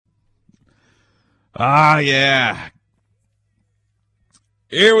Ah, yeah.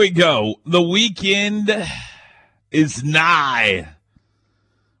 Here we go. The weekend is nigh.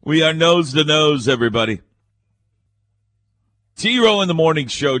 We are nose to nose, everybody. T-Row in the Morning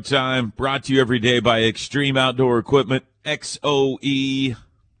Showtime, brought to you every day by Extreme Outdoor Equipment, XOE.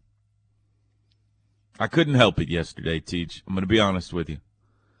 I couldn't help it yesterday, Teach. I'm going to be honest with you.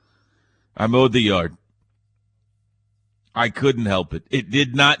 I mowed the yard. I couldn't help it. It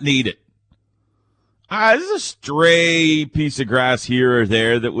did not need it. There's a stray piece of grass here or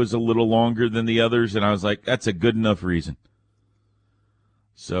there that was a little longer than the others, and I was like, that's a good enough reason.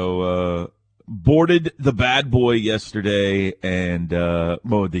 So, boarded the bad boy yesterday and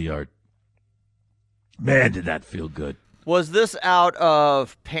mowed the yard. Man, did that feel good. Was this out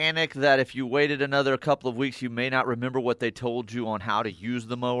of panic that if you waited another couple of weeks, you may not remember what they told you on how to use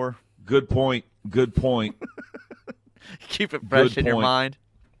the mower? Good point. Good point. Keep it fresh in your mind.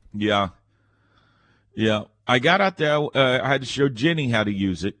 Yeah. Yeah. I got out there. I had to show Jenny how to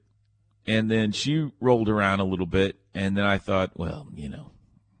use it. And then she rolled around a little bit. And then I thought, well,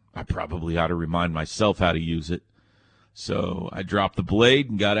 I probably ought to remind myself how to use it. So I dropped the blade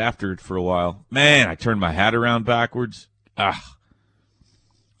and got after it for a while. Man, I turned my hat around backwards.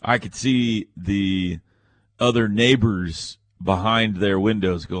 I could see the other neighbors behind their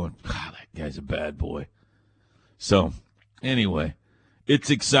windows going, God, that guy's a bad boy. So anyway, it's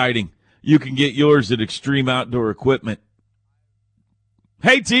exciting. You can get yours at Extreme Outdoor Equipment.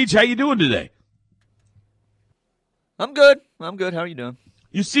 Hey, Teach, how you doing today? I'm good. How are you doing?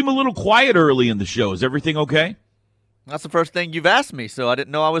 You seem a little quiet early in the show. Is everything okay? That's the first thing you've asked me, so I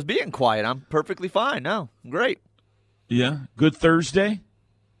didn't know I was being quiet. I'm perfectly fine. No, I'm great. Yeah? Good Thursday?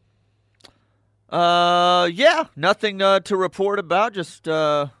 Yeah. Nothing to report about. Just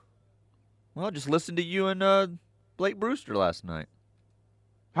listen to you and Blake Brewster last night.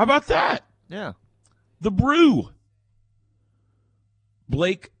 How about that? Yeah. The Brew.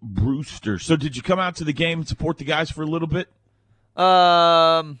 Blake Brewster. So did you come out to the game and support the guys for a little bit?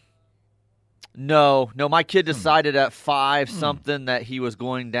 No. My kid decided at 5 something that he was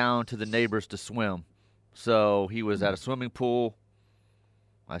going down to the neighbors to swim. So he was at a swimming pool.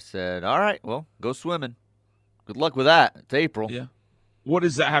 I said, all right, well, go swimming. Good luck with that. It's April. Yeah. What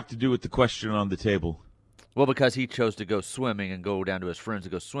does that have to do with the question on the table? Well, because he chose to go swimming and go down to his friends to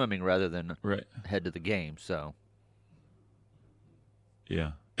go swimming rather than head to the game. So.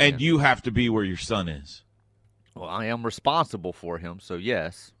 Yeah. And you have to be where your son is. Well, I am responsible for him, so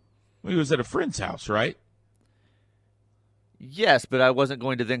yes. Well, he was at a friend's house, right? Yes, but I wasn't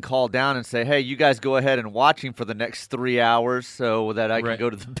going to then call down and say, hey, you guys go ahead and watch him for the next 3 hours so that I can go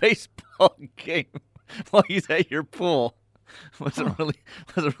to the baseball game while he's at your pool. Wasn't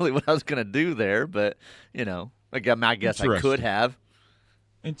really what I was going to do there, but, I guess I could have.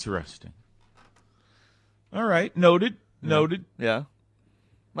 Interesting. All right, noted. Yeah.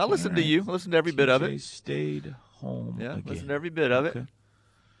 I listened to you. I listened to every bit of it. Stayed home again. Listened to every bit of it.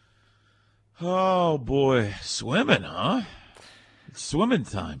 Oh, boy. Swimming, huh? It's swimming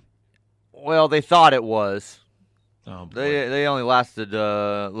time. Well, they thought it was. Oh, boy. They only lasted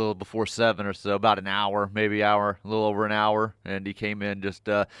a little before 7 or so, about an hour, maybe hour, a little over an hour. And he came in just,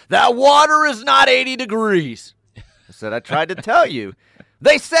 that water is not 80 degrees. I said, I tried to tell you.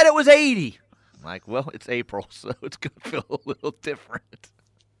 They said it was 80. I'm like, well, it's April, so it's going to feel a little different.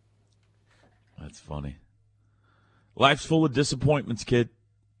 That's funny. Life's full of disappointments, kid.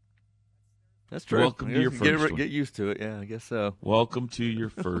 That's true. Welcome to your first one. Get used to it. Yeah, I guess so. Welcome to your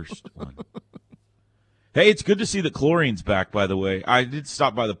first one. Hey, it's good to see that chlorine's back, by the way. I did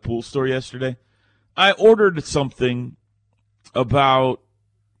stop by the pool store yesterday. I ordered something about,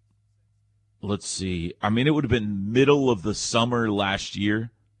 let's see, it would have been middle of the summer last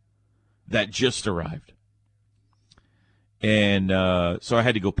year that just arrived. And so I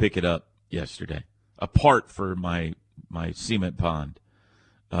had to go pick it up yesterday, a part for my cement pond.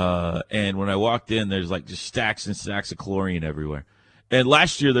 And when I walked in, there's like just stacks and stacks of chlorine everywhere. And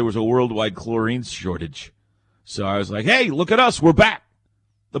last year there was a worldwide chlorine shortage. So I was like, hey, look at us. We're back.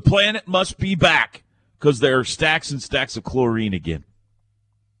 The planet must be back because there are stacks and stacks of chlorine again.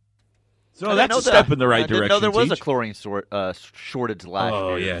 So that's a step in the right direction. I didn't know there was a chlorine shortage last year.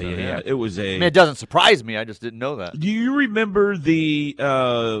 Oh, yeah. It was it doesn't surprise me. I just didn't know that. Do you remember the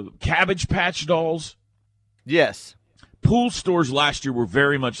Cabbage Patch dolls? Yes. Pool stores last year were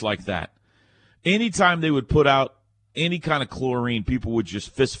very much like that. Anytime they would put out any kind of chlorine, people would just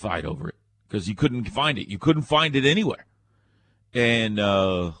fist fight over it because you couldn't find it. You couldn't find it anywhere. And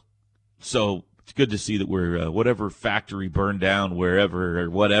so it's good to see that we're whatever factory burned down, wherever or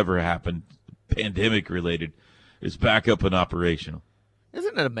whatever happened, pandemic related, is back up and operational.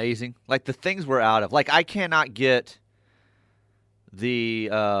 Isn't it amazing? Like the things we're out of. Like I cannot get the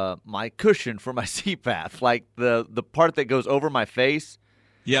my cushion for my CPAP. Like the part that goes over my face.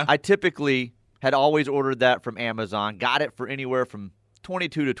 Yeah. I typically had always ordered that from Amazon. Got it for anywhere from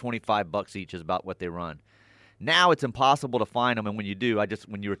 $22 to $25 each is about what they run. Now it's impossible to find them, and when you do,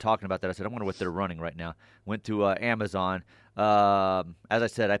 when you were talking about that, I said, I wonder what they're running right now. Went to Amazon. As I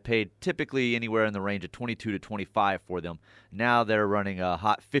said, I paid typically anywhere in the range of $22 to $25 for them. Now they're running a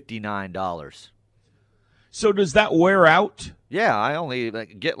hot $59. So does that wear out? Yeah, I only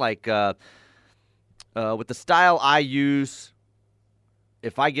get with the style I use.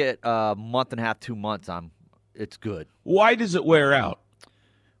 If I get a month and a half, 2 months, it's good. Why does it wear out?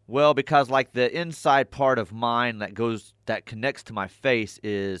 Well, because like the inside part of mine that connects to my face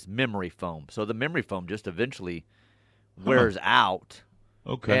is memory foam. So the memory foam just eventually wears out.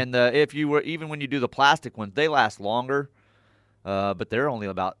 Okay. And even when you do the plastic ones, they last longer, but they're only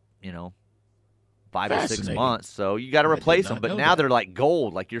about 5 to 6 months. So you got to replace them. But now they're like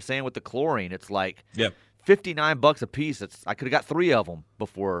gold, like you're saying with the chlorine. It's like $59 a piece. I could have got 3 of them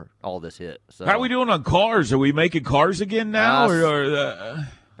before all this hit. So how are we doing on cars? Are we making cars again now,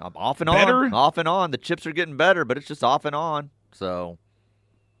 off and better? Off and on. The chips are getting better, but it's just off and on. So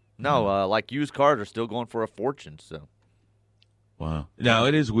no, like used cars are still going for a fortune. So wow. No,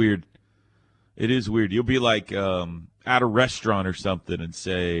 it is weird. It is weird. You'll be like at a restaurant or something and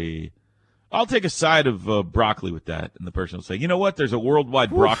say, I'll take a side of broccoli with that. And the person will say, you know what? There's a worldwide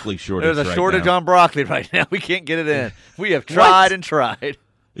broccoli shortage. There's a right shortage now. on broccoli right now. We can't get it in. We have tried and tried.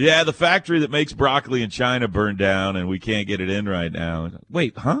 Yeah, the factory that makes broccoli in China burned down, and we can't get it in right now.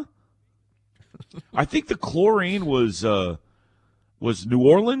 Wait, huh? I think the chlorine was New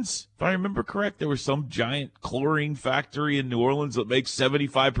Orleans, if I remember correct. There was some giant chlorine factory in New Orleans that makes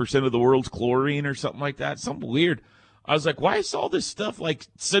 75% of the world's chlorine or something like that. Something weird. I was like, why is all this stuff like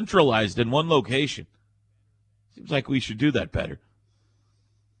centralized in one location? Seems like we should do that better.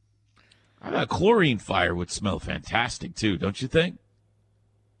 I thought a chlorine fire would smell fantastic too, don't you think?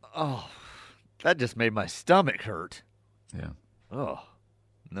 Oh, that just made my stomach hurt. Yeah. Oh,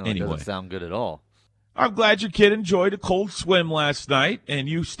 no, Anyway. It doesn't sound good at all. I'm glad your kid enjoyed a cold swim last night, and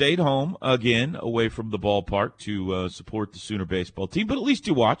you stayed home again, away from the ballpark to support the Sooner baseball team. But at least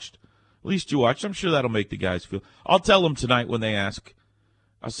you watched. I'm sure that'll make the guys feel. I'll tell them tonight when they ask.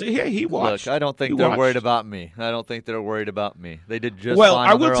 I'll say, hey, he watched. Look, I don't think they're worried about me. They did just well, fine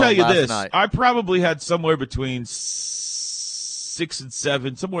I on will their tell own you last this. night. I probably had somewhere between 6 and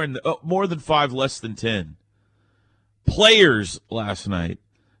 7, somewhere in more than 5, less than 10 players last night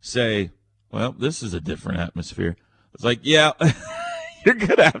say, well, this is a different atmosphere. It's like, yeah, you're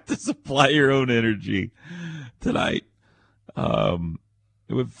going to have to supply your own energy tonight.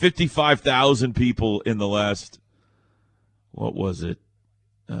 With 55,000 people in the last,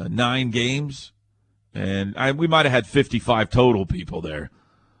 9 games? And we might have had 55 total people there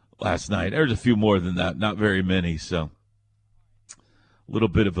last night. There's a few more than that, not very many. So a little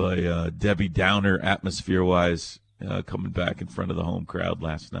bit of a Debbie Downer atmosphere-wise coming back in front of the home crowd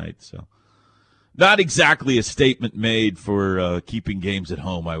last night. So not exactly a statement made for keeping games at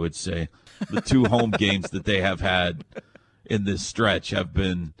home, I would say. The 2 home games that they have had in this stretch have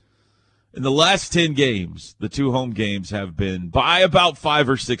been, in the last 10 games, the 2 home games have been by about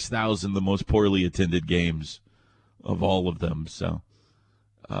 5,000 or 6,000 the most poorly attended games of all of them. So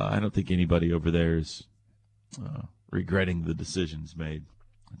I don't think anybody over there is regretting the decisions made.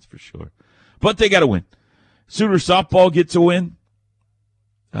 That's for sure. But they got to win. Sooner softball gets a win.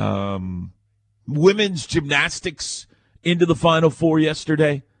 Women's gymnastics into the Final Four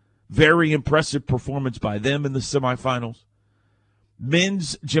yesterday. Very impressive performance by them in the semifinals.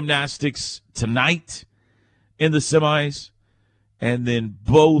 Men's gymnastics tonight in the semis. And then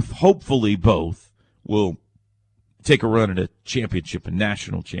hopefully both, will take a run at a championship, a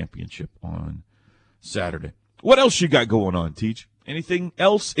national championship on Saturday. What else you got going on, Teach? Anything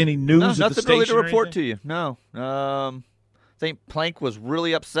else? Any news No, at the nothing really station to or report anything? to you. No. I think Plank was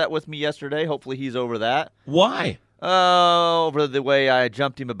really upset with me yesterday. Hopefully he's over that. Why? Over the way I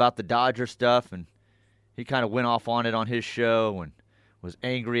jumped him about the Dodger stuff, and he kind of went off on it on his show and was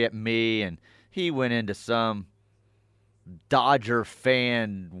angry at me, and he went into some Dodger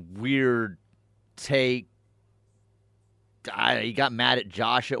fan weird take. He got mad at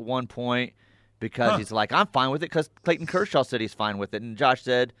Josh at one point because he's like, I'm fine with it because Clayton Kershaw said he's fine with it. And Josh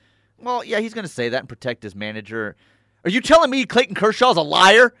said, well, yeah, he's going to say that and protect his manager. Are you telling me Clayton Kershaw's a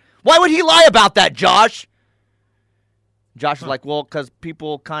liar? Why would he lie about that, Josh? Josh was like, well, because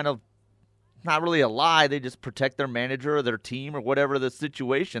people kind of, not really a lie, they just protect their manager or their team or whatever the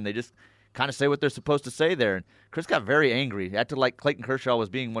situation. They just kind of say what they're supposed to say there. And Chris got very angry. He acted like Clayton Kershaw was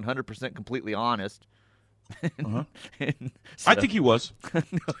being 100% completely honest. Uh-huh. So, I think he was.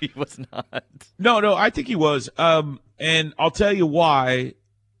 no, he was not. No, I think he was. And I'll tell you why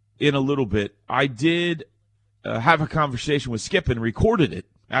in a little bit. I did have a conversation with Skip and recorded it.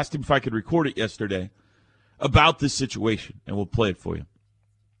 Asked him if I could record it yesterday about this situation, and we'll play it for you.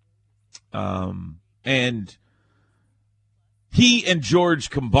 And he and George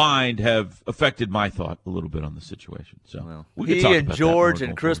combined have affected my thought a little bit on the situation. So Well, we could he talk and about that George more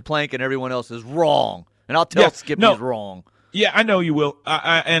and Chris going Plank and everyone else is wrong. And I'll tell Yeah, Skip no. he's wrong. Yeah, I know you will.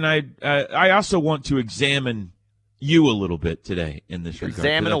 I also want to examine you a little bit today in this regard. 'Cause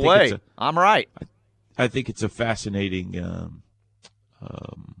Examine I think away. it's I'm right. I think it's a fascinating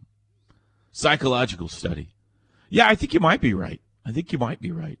psychological study. Yeah, I think you might be right.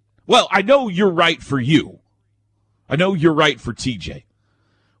 Well, I know you're right for you. I know you're right for TJ.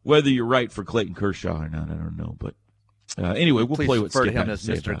 Whether you're right for Clayton Kershaw or not, I don't know. But anyway, we'll Please play what refer to Skip him had as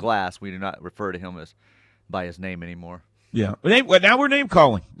say Mr. about it. Glass. We do not refer to him as by his name anymore. Yeah. Well, now we're name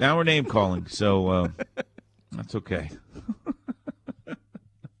calling. So that's okay.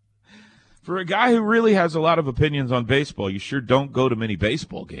 For a guy who really has a lot of opinions on baseball, you sure don't go to many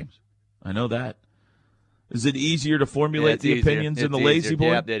baseball games. I know that. Is it easier to formulate the opinions in the Lazy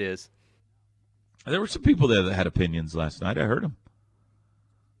Boy? Yeah, it is. There were some people there that had opinions last night. I heard them.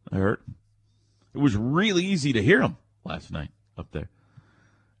 It was really easy to hear them last night up there.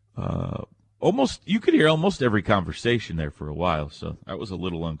 You could hear almost every conversation there for a while, so that was a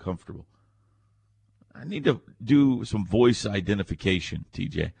little uncomfortable. I need to do some voice identification,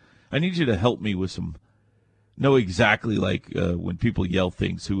 TJ. I need you to help me with know exactly when people yell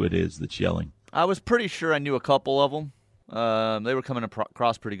things, who it is that's yelling. I was pretty sure I knew a couple of them. They were coming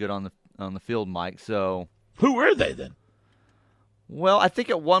across pretty good on the field mic. So who were they then? Well, I think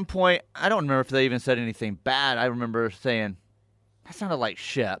at one point, I don't remember if they even said anything bad. I remember saying, that sounded like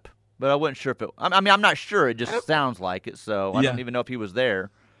Shep, but I wasn't sure if it, I'm not sure. It just sounds like it. So I don't even know if he was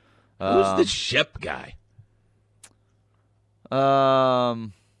there. Who's the Shep guy?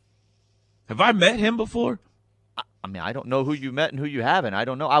 Have I met him before? I don't know who you met and who you haven't. I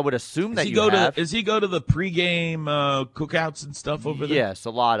don't know. I would assume that you have. Does he go to the pregame cookouts and stuff over there? Yes, a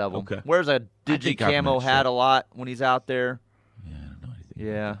lot of them. Okay. Wears a digi camo hat a lot when he's out there. Yeah, I don't know anything.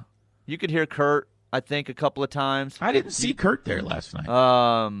 Yeah. You could hear Kurt, I think, a couple of times. I didn't see Kurt there last night.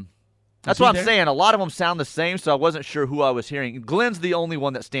 That's what I'm saying. A lot of them sound the same, so I wasn't sure who I was hearing. Glenn's the only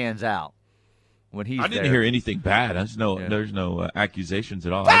one that stands out when he's there. I didn't hear anything bad. There's no accusations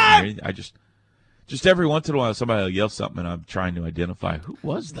at all. I just every once in a while somebody will yell something, and I'm trying to identify who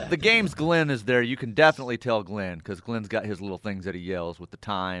was that. The games Glenn is there, you can definitely tell Glenn because Glenn's got his little things that he yells with the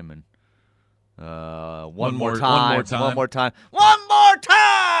time and one more time.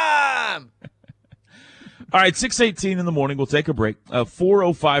 All right, 6:18 in the morning. We'll take a break.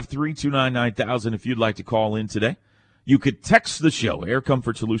 405-329-9000 if you'd like to call in today. You could text the show. Air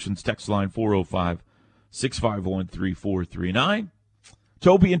Comfort Solutions text line 405-651-3439.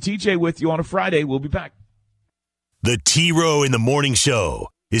 Toby and TJ with you on a Friday. We'll be back. The T-Row in the Morning Show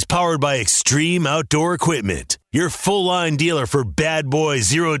is powered by Extreme Outdoor Equipment, your full-line dealer for bad boy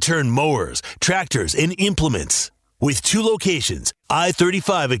zero-turn mowers, tractors, and implements. With 2 locations,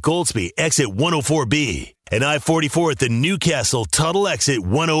 I-35 at Goldsby, exit 104B, and I-44 at the Newcastle Tuttle exit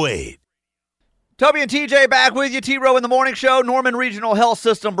 108. Toby and TJ back with you. T-Row in the Morning Show. Norman Regional Health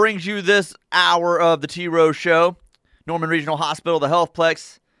System brings you this hour of the T-Row Show. Norman Regional Hospital, the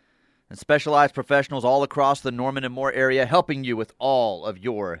Healthplex, and specialized professionals all across the Norman and Moore area helping you with all of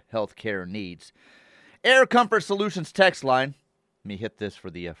your healthcare needs. Air Comfort Solutions text line. Let me hit this for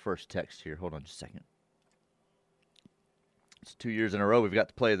the first text here. Hold on just a second. It's 2 years in a row we've got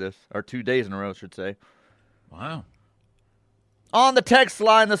to play this, or 2 days in a row, I should say. Wow. On the text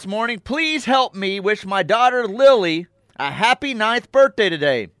line this morning, please help me wish my daughter Lily a happy 9th birthday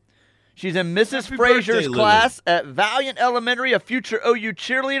today. She's in Mrs. Happy Frazier's birthday, class at Valiant Elementary, a future OU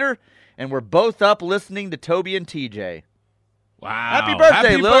cheerleader, and we're both up listening to Toby and TJ. Wow. Happy birthday,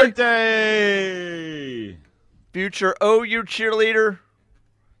 Happy Lily. birthday. Future OU cheerleader,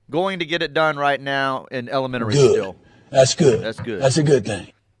 going to get it done right now in elementary Good. still. That's good. That's good. That's a good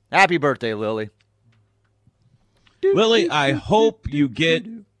thing. Happy birthday, Lily. Lily, I hope you get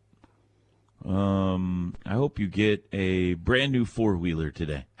a brand new 4-wheeler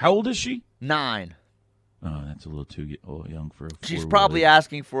today. How old is she? 9. Oh, that's a little too young for a 4-wheeler. She's probably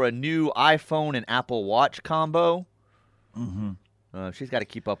asking for a new iPhone and Apple Watch combo. Mm-hmm. She's got to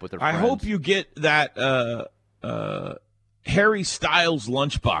keep up with her friends. I hope you get that Harry Styles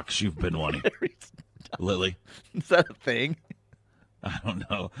lunchbox you've been wanting, Lily. Is that a thing? I don't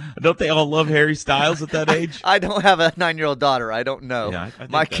know. Don't they all love Harry Styles at that age? I don't have a 9-year-old daughter. I don't know. Yeah, I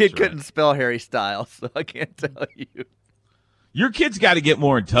think My that's kid right. couldn't spell Harry Styles, so I can't tell you. Your kid's got to get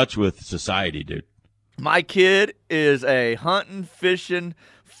more in touch with society, dude. My kid is a hunting, fishing,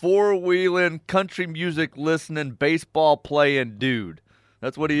 four-wheeling, country music listening, baseball playing dude.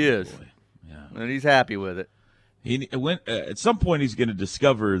 That's what he is. Boy. Yeah. And he's happy with it. At some point, he's going to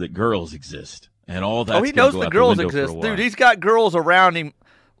discover that girls exist, and all that. He knows the girls exist, dude. He's got girls around him,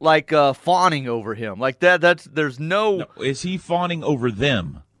 like fawning over him, like that. There's no. Is he fawning over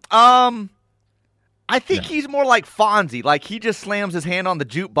them? I think he's more like Fonzie. Like he just slams his hand on the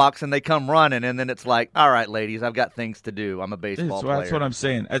jukebox and they come running, and then it's like, all right, ladies, I've got things to do. I'm a baseball player. That's what I'm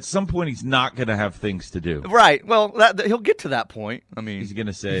saying. At some point, he's not going to have things to do. Right. Well, he'll get to that point. I mean, He's going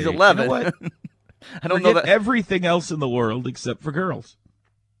to say, he's 11. You know what? I don't know Forget that. everything else in the world except for girls.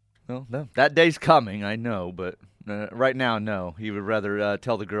 Well, no, that day's coming, I know, but right now, no. He would rather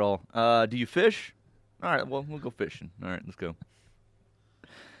tell the girl, do you fish? All right, well, we'll go fishing. All right, let's go.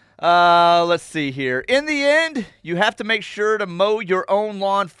 Let's see here. In the end, you have to make sure to mow your own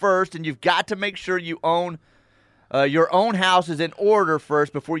lawn first, and you've got to make sure you own your own house is in order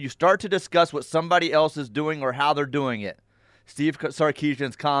first before you start to discuss what somebody else is doing or how they're doing it. Steve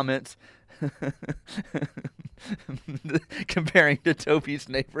Sarkisian's comments comparing to Toby's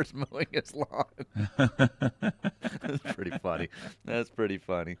neighbors mowing his lawn. That's pretty funny. That's pretty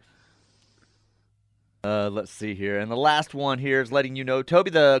funny. Let's see here. And the last one here is letting you know,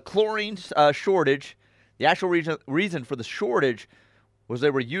 Toby, the chlorine shortage, the actual reason for the shortage was they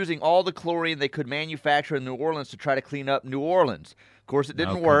were using all the chlorine they could manufacture in New Orleans to try to clean up New Orleans. Of course, it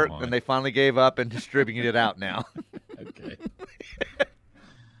didn't work, and they finally gave up and distributed it out now. Okay.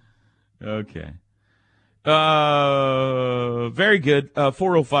 Okay. Very good.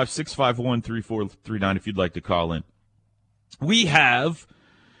 405-651-3439 if you'd like to call in. We have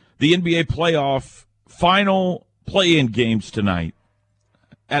the NBA playoff final play-in games tonight.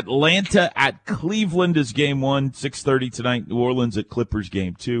 Atlanta at Cleveland is game 1, 6:30 tonight. New Orleans at Clippers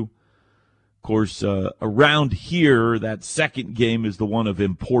game 2. Of course, around here, that second game is the one of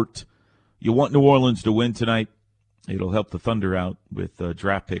import. You want New Orleans to win tonight. It'll help the Thunder out with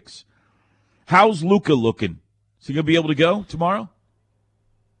draft picks. How's Luka looking? Is he going to be able to go tomorrow?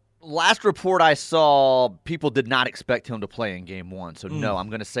 Last report I saw, people did not expect him to play in game 1. So, no, I'm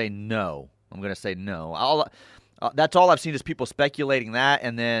going to say no. That's all I've seen is people speculating that.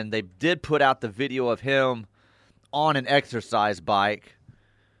 And then they did put out the video of him on an exercise bike.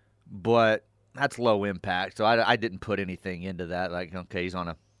 But that's low impact. So I didn't put anything into that. Like, okay, he's on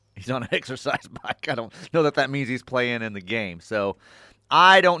an exercise bike. I don't know that means he's playing in the game. So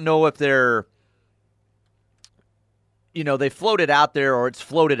I don't know if they're, they floated out there, or it's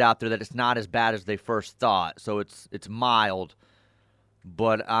floated out there that it's not as bad as they first thought. So it's mild,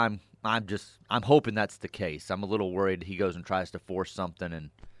 but I'm hoping that's the case. I'm a little worried he goes and tries to force something, and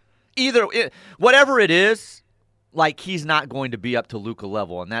whatever it is, like, he's not going to be up to Luka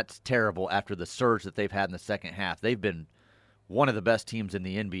level, and that's terrible after the surge that they've had in the second half. They've been one of the best teams in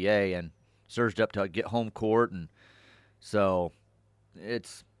the NBA and surged up to get home court, and so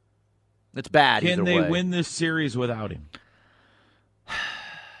it's bad either way. Can they win this series without him?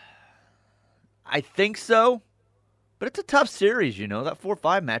 I think so, but it's a tough series, That 4-5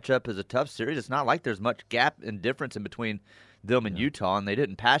 matchup is a tough series. It's not like there's much gap and difference in between them and Utah, and they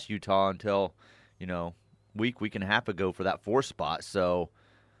didn't pass Utah until, week and a half ago for that 4 spot. So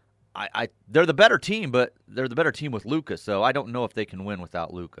they're the better team, but they're the better team with Luka, so I don't know if they can win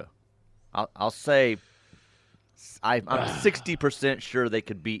without Luka. I'll say I'm 60% sure they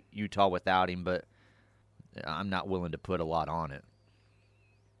could beat Utah without him, but I'm not willing to put a lot on it.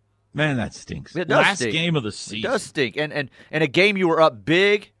 Man, that stinks. It does Last stink. game of the season. It does stink. And a game you were up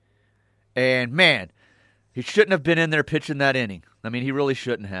big, and, man, he shouldn't have been in there pitching that inning. I mean, he really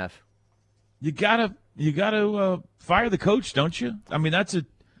shouldn't have. You gotta fire the coach, don't you? I mean, that's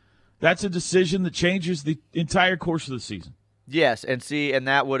a decision that changes the entire course of the season. Yes, and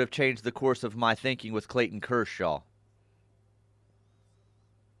that would have changed the course of my thinking with Clayton Kershaw.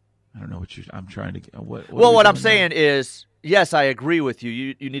 I don't know what I'm trying to get. What I'm saying is, yes, I agree with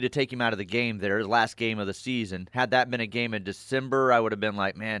you. You need to take him out of the game there, his last game of the season. Had that been a game in December, I would have been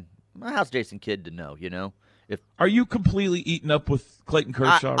like, man, how's Jason Kidd to know, Are you completely eaten up with Clayton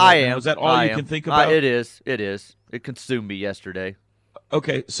Kershaw? I am. Is that all you can think about? It is. It consumed me yesterday.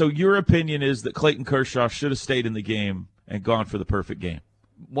 Okay, so your opinion is that Clayton Kershaw should have stayed in the game and gone for the perfect game.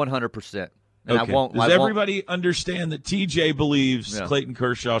 100%. And okay. Does everybody understand that TJ believes Clayton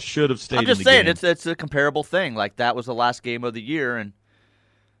Kershaw should have stayed in the game? I'm just saying it's a comparable thing. Like, that was the last game of the year, and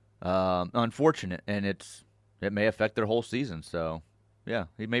unfortunate, and it may affect their whole season. So Yeah,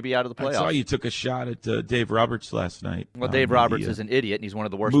 he may be out of the playoffs. I saw you took a shot at Dave Roberts last night. Well, Dave Roberts is an idiot, and he's one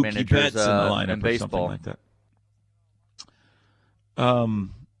of the worst Mookie managers Betts in the lineup in baseball. Or something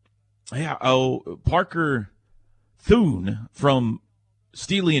like that. Parker Thune from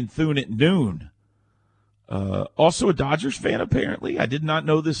Steely and Thune at Noon. Also a Dodgers fan, apparently. I did not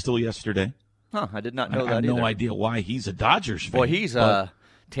know this till yesterday. Huh, I did not know that I have either. no idea why he's a Dodgers fan. Boy, he's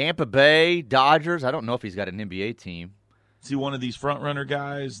Tampa Bay, Dodgers. I don't know if he's got an NBA team. Is he one of these front-runner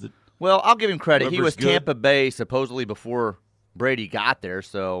guys? Well, I'll give him credit. He was good? Tampa Bay supposedly before Brady got there,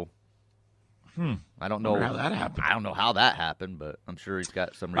 so I don't know how that happened. I don't know how that happened, but I'm sure he's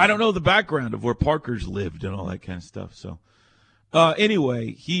got some reason. I don't know the background of where Parker's lived and all that kind of stuff. So,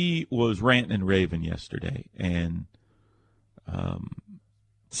 anyway, he was ranting and raving yesterday and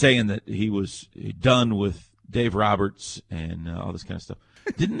saying that he was done with Dave Roberts and all this kind of stuff.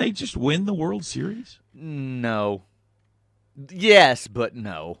 Didn't they just win the World Series? No. Yes, but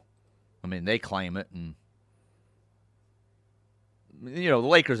no. I mean, they claim it, and the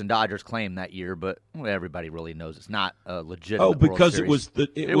Lakers and Dodgers claim that year, but everybody really knows it's not a legitimate. Oh, because World Series.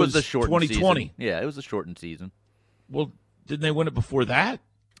 it was the shortened 2020. season. Yeah, it was a shortened season. Well, didn't they win it before that?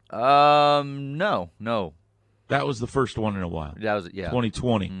 No. That was the first one in a while. That was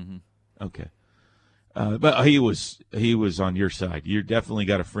 2020. Mm-hmm. Okay. But he was on your side. You definitely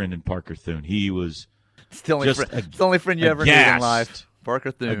got a friend in Parker Thune. He was it's the only friend you ever need in life.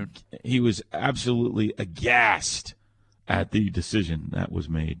 Parker Thune. He was absolutely aghast at the decision that was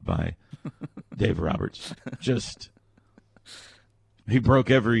made by Dave Roberts. He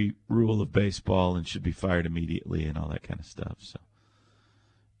broke every rule of baseball and should be fired immediately and all that kind of stuff. So,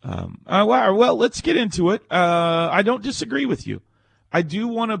 well, let's get into it. I don't disagree with you. I do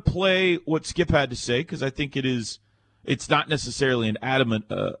want to play what Skip had to say because I think it's not necessarily an adamant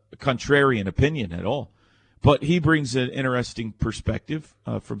contrarian opinion at all. But he brings an interesting perspective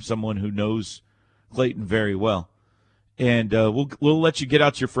from someone who knows Clayton very well. And we'll let you get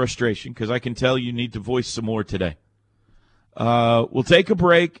out your frustration because I can tell you need to voice some more today. We'll take a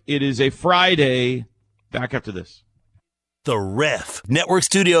break. It is a Friday. Back after this. The Ref. Network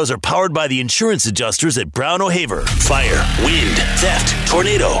studios are powered by the insurance adjusters at Brown O'Haver. Fire, wind, theft,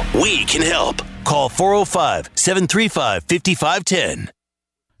 tornado. We can help. Call 405-735-5510.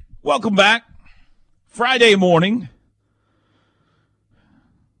 Welcome back. Friday morning.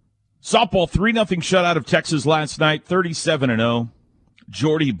 Softball 3-0 shutout of Texas last night, 37-0.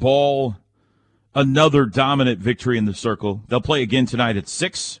 Jordy Ball, another dominant victory in the circle. They'll play again tonight at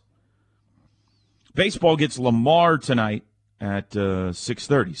 6. Baseball gets Lamar tonight at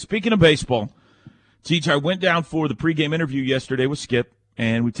 6:30. Speaking of baseball, Teach, I went down for the pregame interview yesterday with Skip,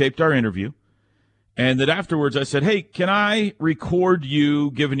 and we taped our interview. And then afterwards I said, hey, can I record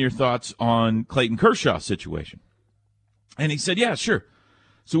you giving your thoughts on Clayton Kershaw's situation? And he said, yeah, sure.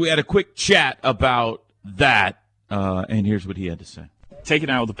 So we had a quick chat about that, and here's what he had to say. Taking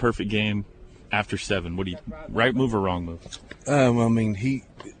out the perfect game after 7, what do you, right move or wrong move?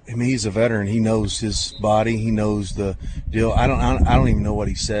 He's a veteran. He knows his body. He knows the deal. I don't even know what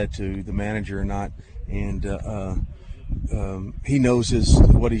he said to the manager or not. And he knows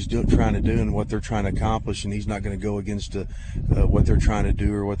what he's trying to do and what they're trying to accomplish, and he's not going to go against what they're trying to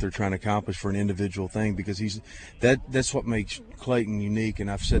do or what they're trying to accomplish for an individual thing, because that's what makes Clayton unique.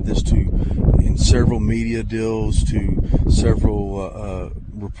 And I've said this in several media deals to several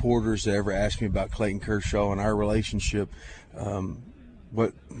reporters that ever asked me about Clayton Kershaw and our relationship.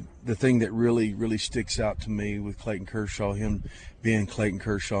 What the thing that really, really sticks out to me with Clayton Kershaw, him being Clayton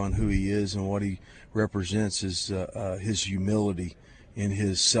Kershaw and who he is and what he represents, is his humility and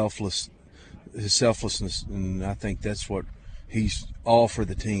his selflessness, and I think that's what he's all for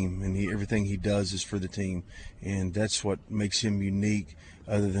the team, and everything he does is for the team, and that's what makes him unique.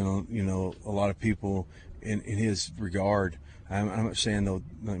 Other than a lot of people in his regard. I'm not saying though.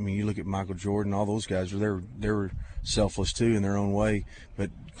 I mean, you look at Michael Jordan, all those guys they were selfless too in their own way. But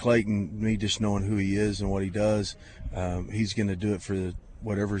Clayton, me just knowing who he is and what he does, he's going to do it for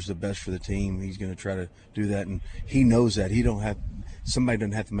whatever's the best for the team. He's going to try to do that, and he knows that somebody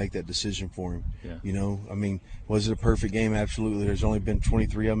doesn't have to make that decision for him. Yeah. I mean, was it a perfect game? Absolutely. There's only been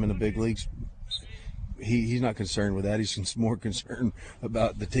 23 of them in the big leagues. He's not concerned with that. He's more concerned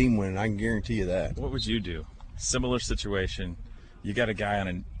about the team winning. I can guarantee you that. What would you do? Similar situation. You got a guy on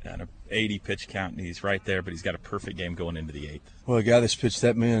an 80 pitch count, and he's right there, but he's got a perfect game going into the 8th. Well, a guy that's pitched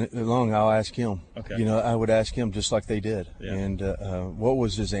that long, I'll ask him. Okay. I would ask him just like they did. Yeah. And what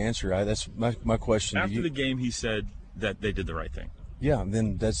was his answer? That's my question. After the game, he said that they did the right thing. Yeah,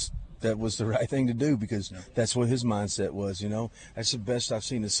 then that was the right thing to do because that's what his mindset was. That's the best I've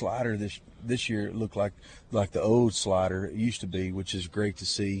seen the slider this year. It looked like the old slider it used to be, which is great to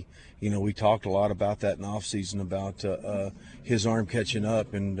see. We talked a lot about that in the offseason about his arm catching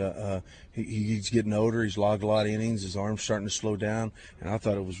up, and he's getting older. He's logged a lot of innings. His arm's starting to slow down, and I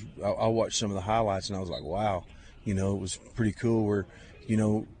thought it was. I watched some of the highlights, and I was like, wow. It was pretty cool. Where,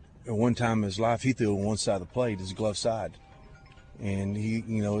 at one time in his life, he threw on one side of the plate, his glove side. And he,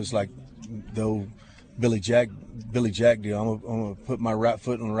 it's like though Billy Jack deal. I'm gonna put my right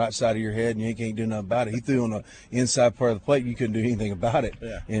foot on the right side of your head, and you can't do nothing about it. He threw on the inside part of the plate, and you couldn't do anything about it.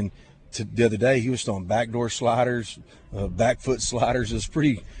 Yeah. And the other day, he was throwing backdoor sliders, back foot sliders. It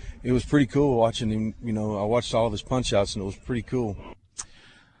was pretty cool watching him. I watched all of his punch outs, and it was pretty cool.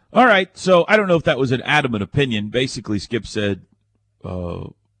 All right, so I don't know if that was an adamant opinion. Basically, Skip said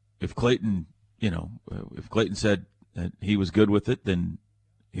if Clayton said that he was good with it, then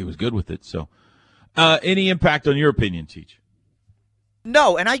he was good with it. So any impact on your opinion, Teach?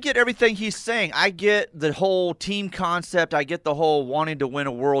 No, and I get everything he's saying. I get the whole team concept. I get the whole wanting to win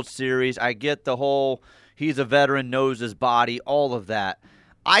a World Series. I get the whole he's a veteran, knows his body, all of that.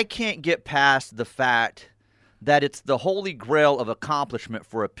 I can't get past the fact that it's the holy grail of accomplishment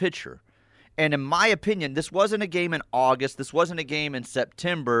for a pitcher. And in my opinion, this wasn't a game in August. This wasn't a game in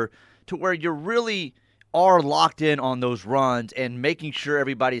September to where you really are locked in on those runs and making sure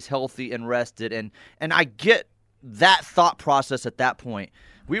everybody's healthy and rested. And I get that thought process at that point.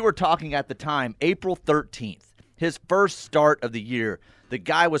 We were talking at the time, April 13th, his first start of the year. The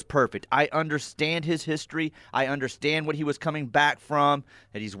guy was perfect. I understand his history. I understand what he was coming back from,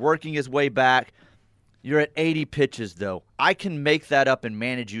 that he's working his way back. You're at 80 pitches, though. I can make that up and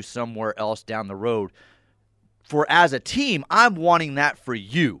manage you somewhere else down the road. For as a team, I'm wanting that for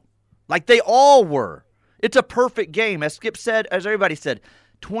you. Like they all were. It's a perfect game. As Skip said, as everybody said,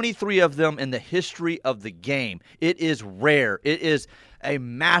 23 of them in the history of the game. It is rare. It is a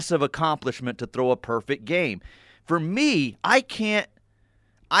massive accomplishment to throw a perfect game. For me, I can't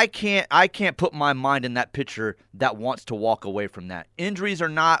put my mind in that pitcher that wants to walk away from that. Injuries or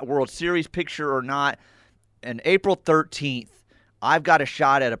not, World Series picture or not, and April 13th, I've got a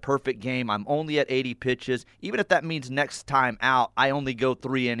shot at a perfect game. I'm only at 80 pitches. Even if that means next time out, I only go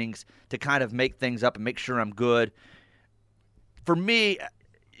 3 innings to kind of make things up and make sure I'm good. For me,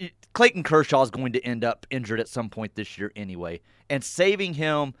 Clayton Kershaw is going to end up injured at some point this year anyway. And saving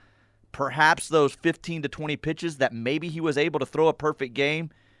him perhaps those 15 to 20 pitches that maybe he was able to throw a perfect game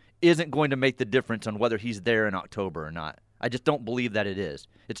isn't going to make the difference on whether he's there in October or not. I just don't believe that it is.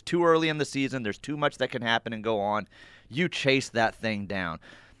 It's too early in the season. There's too much that can happen and go on. You chase that thing down.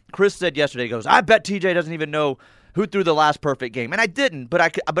 Chris said yesterday, he goes, I bet TJ doesn't even know who threw the last perfect game. And I didn't, but I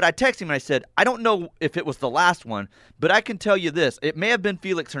texted him and I said, I don't know if it was the last one, but I can tell you this. It may have been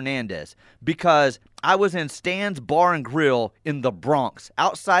Felix Hernandez because I was in Stan's Bar and Grill in the Bronx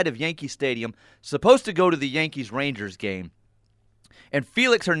outside of Yankee Stadium, supposed to go to the Yankees-Rangers game. And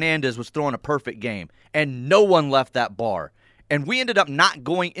Felix Hernandez was throwing a perfect game, and no one left that bar. And we ended up not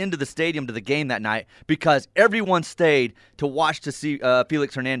going into the stadium to the game that night because everyone stayed to watch to see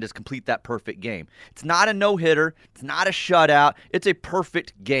Felix Hernandez complete that perfect game. It's not a no-hitter. It's not a shutout. It's a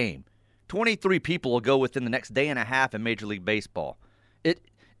perfect game. 23 people will go within the next day and a half in Major League Baseball.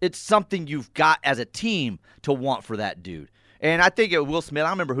 It's something you've got as a team to want for that dude. And I think Will Smith,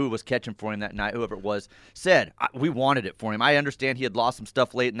 I remember who was catching for him that night, whoever it was, said, we wanted it for him. I understand he had lost some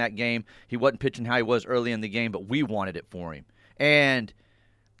stuff late in that game. He wasn't pitching how he was early in the game, but we wanted it for him. And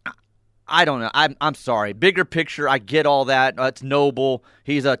I don't know. I'm sorry. Bigger picture, I get all that. It's noble.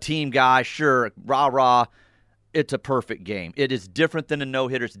 He's a team guy. Sure, rah-rah. It's a perfect game. It is different than a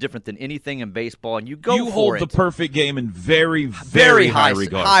no-hitter. It's different than anything in baseball, and you go for it. You hold the perfect game in very, very high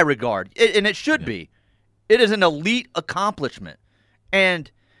regard. High regard. And it should be. It is an elite accomplishment. And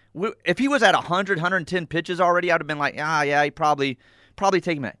if he was at 100, 110 pitches already, I would have been like, yeah, he probably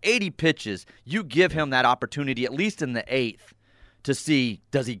take him at 80 pitches. You give him that opportunity, at least in the 8th, to see,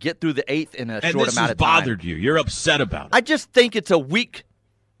 does he get through the 8th in a short amount of time? And this has bothered you. You're upset about it. I just think it's a weak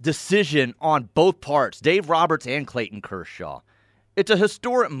decision on both parts, Dave Roberts and Clayton Kershaw. It's a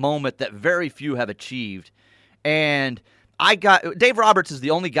historic moment that very few have achieved. And Dave Roberts is the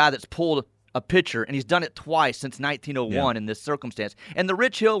only guy that's pulled a pitcher, and he's done it twice since 1901 in this circumstance. And the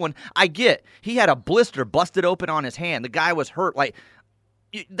Rich Hill one, I get. He had a blister busted open on his hand. The guy was hurt. Like,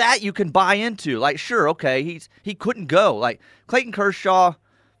 that you can buy into. Like, sure, okay, he couldn't go. Like, Clayton Kershaw,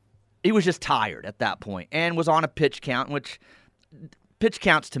 he was just tired at that point and was on a pitch count, which pitch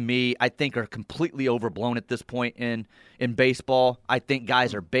counts to me, I think, are completely overblown at this point in baseball. I think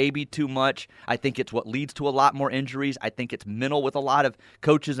guys are babied too much. I think it's what leads to a lot more injuries. I think it's mental with a lot of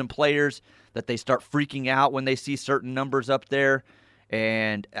coaches and players that they start freaking out when they see certain numbers up there.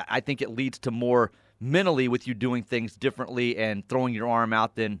 And I think it leads to more mentally with you doing things differently and throwing your arm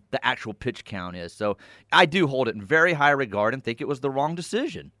out than the actual pitch count is. So I do hold it in very high regard and think it was the wrong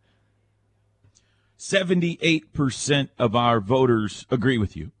decision. 78% of our voters agree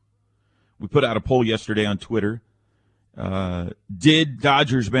with you. We put out a poll yesterday on Twitter. Did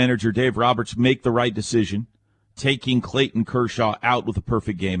Dodgers manager Dave Roberts make the right decision, taking Clayton Kershaw out with a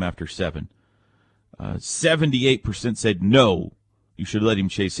perfect game after 7? 78% said no, you should let him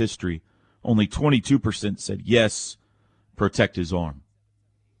chase history. Only 22% said yes, protect his arm.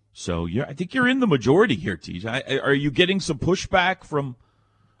 So I think you're in the majority here, TJ. Are you getting some pushback from,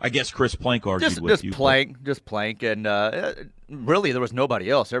 I guess Chris Plank argued with you? Just Plank, and really there was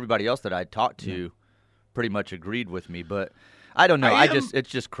nobody else. Everybody else that I talked to pretty much agreed with me, but I don't know. It's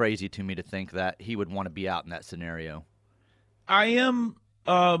just crazy to me to think that he would want to be out in that scenario. I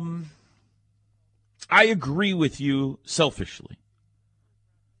agree with you selfishly.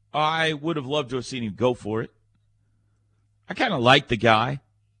 I would have loved to have seen him go for it. I kind of like the guy.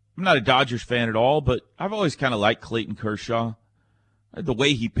 I'm not a Dodgers fan at all, but I've always kind of liked Clayton Kershaw. The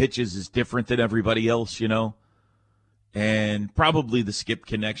way he pitches is different than everybody else, and probably the Skip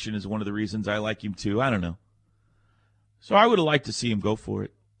connection is one of the reasons I like him too. I don't know. So I would have liked to see him go for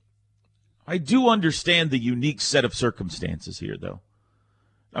it. I do understand the unique set of circumstances here, though.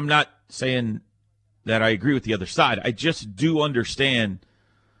 I'm not saying that I agree with the other side. I just do understand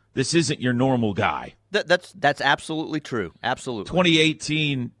this isn't your normal guy. That's absolutely true. Absolutely.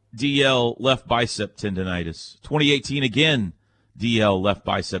 2018 DL left bicep tendonitis. 2018 again DL left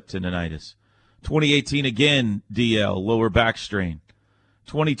bicep tendonitis. 2018 again DL lower back strain.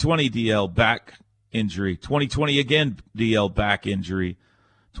 2020 DL back injury. 2020 again DL back injury.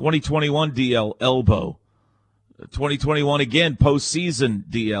 2021 DL elbow. 2021 again postseason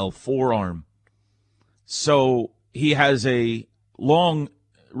DL forearm. So he has a long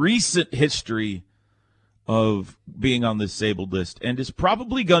recent history of being on the disabled list and is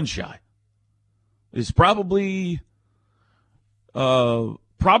probably gun shy. Is probably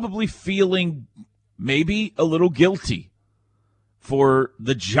feeling maybe a little guilty for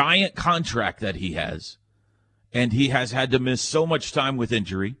the giant contract that he has. And he has had to miss so much time with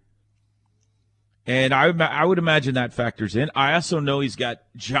injury. And I would imagine that factors in. I also know he's got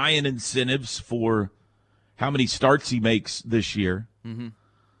giant incentives for how many starts he makes this year. Mm-hmm.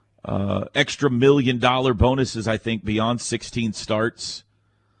 Extra $1 million bonuses, I think, beyond 16 starts.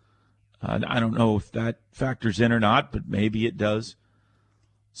 I don't know if that factors in or not, but maybe it does.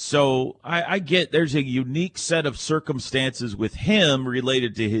 So I get there's a unique set of circumstances with him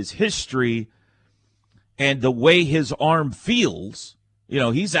related to his history and the way his arm feels.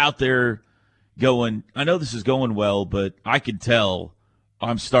 He's out there going, I know this is going well, but I can tell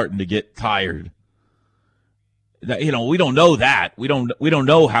I'm starting to get tired. We don't know that. We don't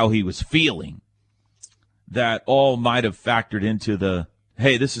know how he was feeling. That all might have factored into the,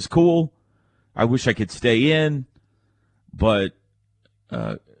 hey, this is cool. I wish I could stay in, but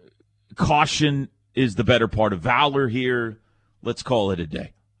caution is the better part of valor here. Let's call it a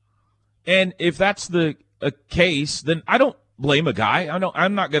day. And if that's the case, then I don't blame a guy.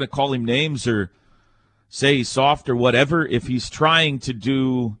 I'm not going to call him names or say he's soft or whatever. If he's trying to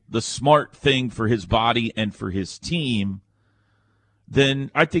do the smart thing for his body and for his team, then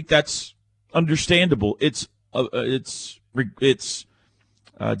I think that's understandable. It's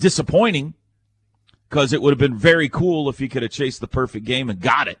disappointing because it would have been very cool if he could have chased the perfect game and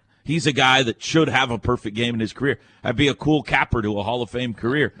got it. He's a guy that should have a perfect game in his career. That'd be a cool capper to a Hall of Fame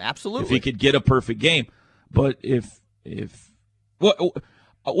career. Absolutely. If he could get a perfect game. But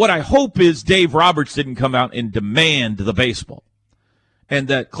what I hope is Dave Roberts didn't come out and demand the baseball and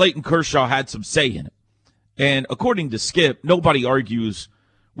that Clayton Kershaw had some say in it. And according to Skip, nobody argues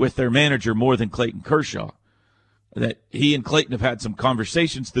with their manager more than Clayton Kershaw. That he and Clayton have had some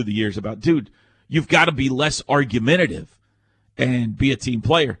conversations through the years about, dude, you've got to be less argumentative and be a team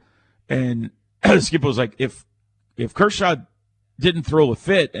player. And Skip was like, if Kershaw didn't throw a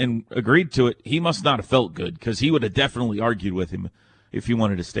fit and agreed to it, he must not have felt good because he would have definitely argued with him if he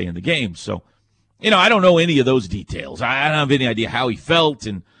wanted to stay in the game. So, I don't know any of those details. I don't have any idea how he felt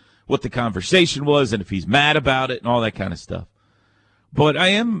and what the conversation was and if he's mad about it and all that kind of stuff. But I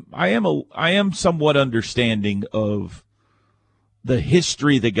am somewhat understanding of the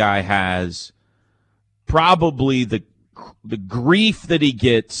history the guy has, probably the grief that he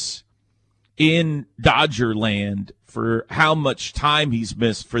gets in Dodger land for how much time he's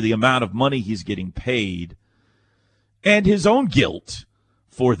missed for the amount of money he's getting paid, and his own guilt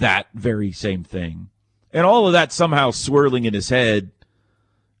for that very same thing. And all of that somehow swirling in his head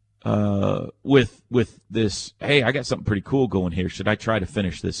with this, hey, I got something pretty cool going here. Should I try to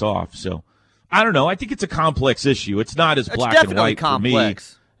finish this off? So, I don't know. I think it's a complex issue. It's not as black and white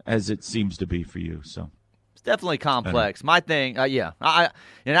complex for me as it seems to be for you. So it's definitely complex. My thing, I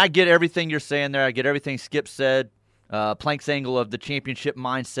get everything you're saying there. I get everything Skip said. Plank's angle of the championship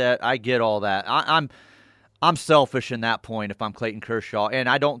mindset. I get all that. I'm selfish in that point if I'm Clayton Kershaw, and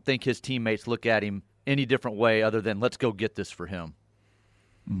I don't think his teammates look at him any different way other than let's go get this for him.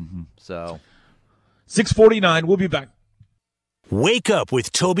 Mm-hmm. So 6:49. We'll be back. Wake up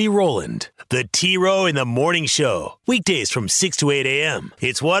with Toby Rowland, the T-Row in the Morning Show. Weekdays from 6 to 8 a.m.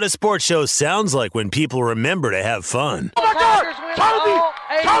 It's what a sports show sounds like when people remember to have fun. Oh, my God!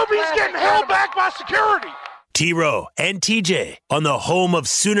 Toby's getting held back by security! T-Row and TJ on the home of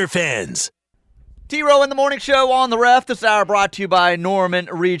Sooner fans. T-Row in the Morning Show on the Ref. This hour brought to you by Norman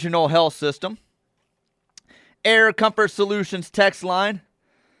Regional Health System. Air Comfort Solutions text line.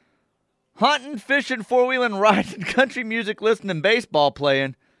 Hunting, fishing, four-wheeling, riding, country music listening, baseball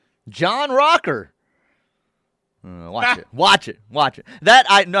playing. John Rocker. Watch it. That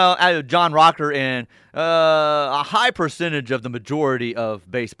I know. John Rocker and a high percentage of the majority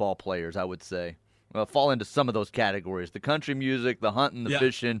of baseball players, I would say, fall into some of those categories: the country music, the hunting, the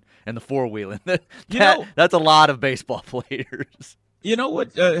fishing, and the four-wheeling. That's a lot of baseball players. You know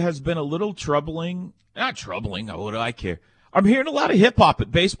what has been a little troubling? Not troubling. What do I care? I'm hearing a lot of hip-hop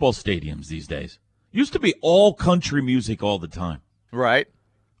at baseball stadiums these days. Used to be all country music all the time. Right.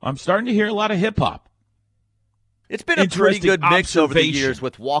 I'm starting to hear a lot of hip-hop. It's been a pretty good mix over the years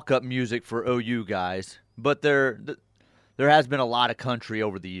with walk-up music for OU guys, but there has been a lot of country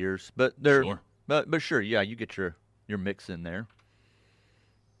over the years. But Sure. But sure, yeah, you get your mix in there.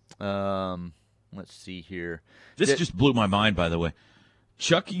 Let's see here. This just blew my mind, by the way.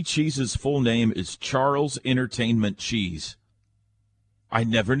 Chuck E. Cheese's full name is Charles Entertainment Cheese. I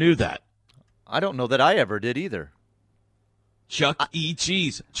never knew that. I don't know that I ever did either. Chuck E.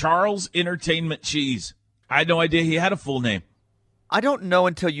 Cheese. Charles Entertainment Cheese. I had no idea he had a full name. I don't know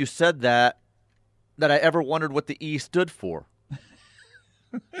until you said that I ever wondered what the E stood for.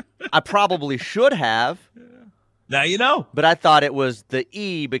 I probably should have. Now you know. But I thought it was the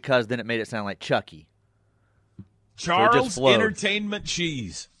E because then it made it sound like Chucky. Charles Entertainment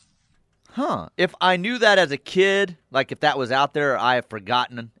Cheese. Huh. If I knew that as a kid, like if that was out there, I have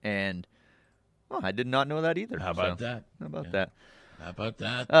forgotten, and I did not know that either. How about that? How about that? How about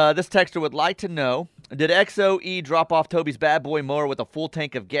that? This texter would like to know, did XOE drop off Toby's bad boy mower with a full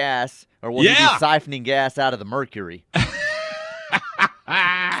tank of gas, or will he be siphoning gas out of the Mercury?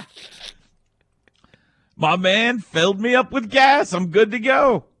 My man filled me up with gas. I'm good to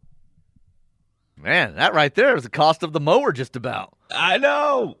go. Man, that right there is the cost of the mower just about. I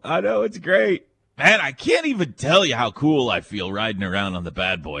know. It's great. Man, I can't even tell you how cool I feel riding around on the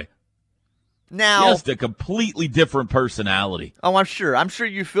bad boy. Now, just a completely different personality. Oh, I'm sure. I'm sure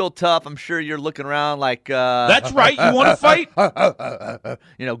you feel tough. I'm sure you're looking around like... That's right. You want to fight?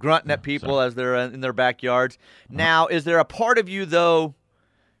 Grunting at people as they're in their backyards. Now, is there a part of you, though,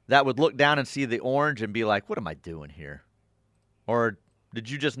 that would look down and see the orange and be like, what am I doing here? Or did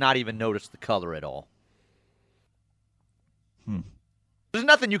you just not even notice the color at all? There's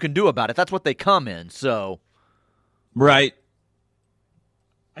nothing you can do about it. That's what they come in, so. Right.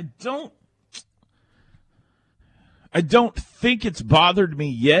 I don't think it's bothered me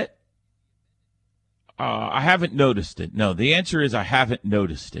yet. I haven't noticed it. No, the answer is I haven't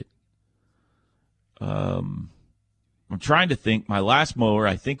noticed it. I'm trying to think. My last mower,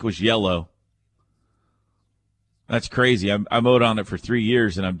 I think, was yellow. That's crazy. I mowed on it for 3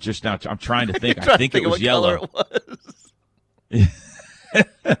 years, and I'm trying to think. I think it was yellow.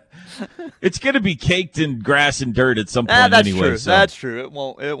 It's going to be caked in grass and dirt at some point that's anyway. True. So. That's true.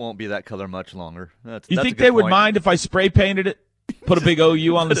 It won't be that color much longer. You think they would mind if I spray painted it? Put a big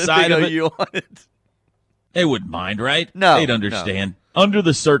OU on the side of it? OU on it? They wouldn't mind, right? No. They'd understand. No. Under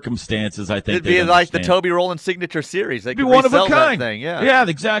the circumstances, I think it'd be like the Toby Rowland signature series. They could be one of a kind. That thing. Yeah,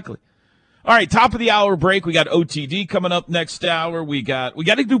 exactly. All right, top of the hour break. We got OTD coming up next hour. We got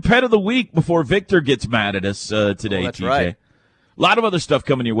to do Pet of the Week before Victor gets mad at us today, that's TJ. Right. A lot of other stuff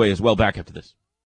coming your way as well. Back after this.